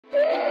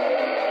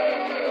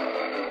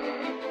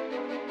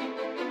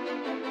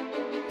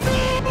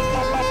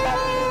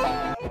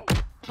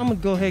I'm gonna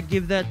go ahead and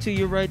give that to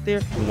you right there.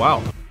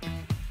 Wow.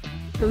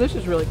 So this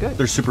is really good.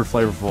 They're super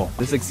flavorful.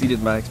 This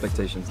exceeded my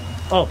expectations.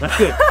 Oh, that's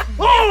good.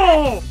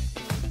 Oh!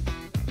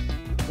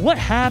 What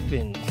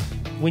happens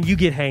when you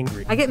get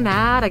hangry? I get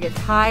mad, I get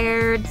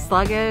tired,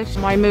 sluggish.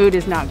 My mood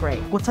is not great.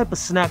 What type of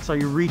snacks are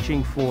you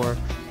reaching for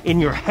in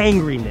your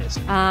hangriness?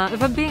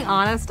 If I'm being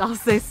honest, I'll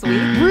say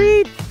sweet.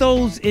 Read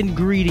those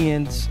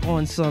ingredients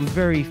on some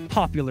very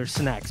popular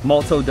snacks.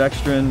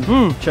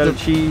 Maltodextrin, cheddar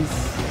cheese,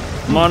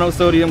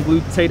 monosodium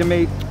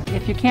glutamate.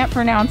 If you can't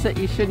pronounce it,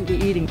 you shouldn't be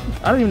eating.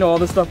 I didn't even know all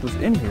this stuff was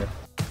in here.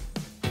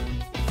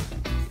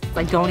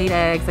 I don't eat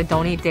eggs, I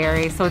don't eat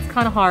dairy, so it's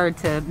kind of hard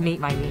to meet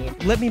my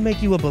need. Let me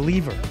make you a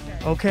believer,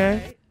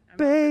 okay?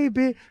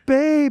 Baby,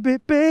 baby,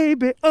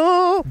 baby,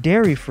 oh!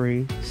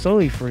 Dairy-free,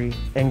 soy-free,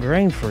 and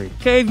grain-free.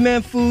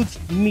 Caveman Foods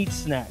meat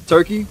snack.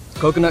 Turkey,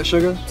 coconut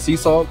sugar, sea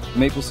salt,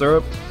 maple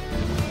syrup.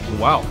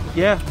 Wow.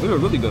 Yeah. They were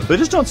really good. They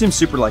just don't seem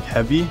super like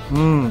heavy,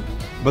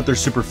 but they're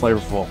super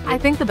flavorful. I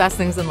think the best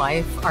things in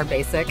life are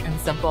basic and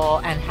simple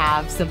and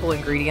have simple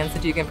ingredients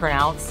that you can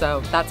pronounce,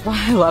 so that's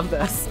why I love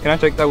this. Can I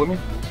take that with me?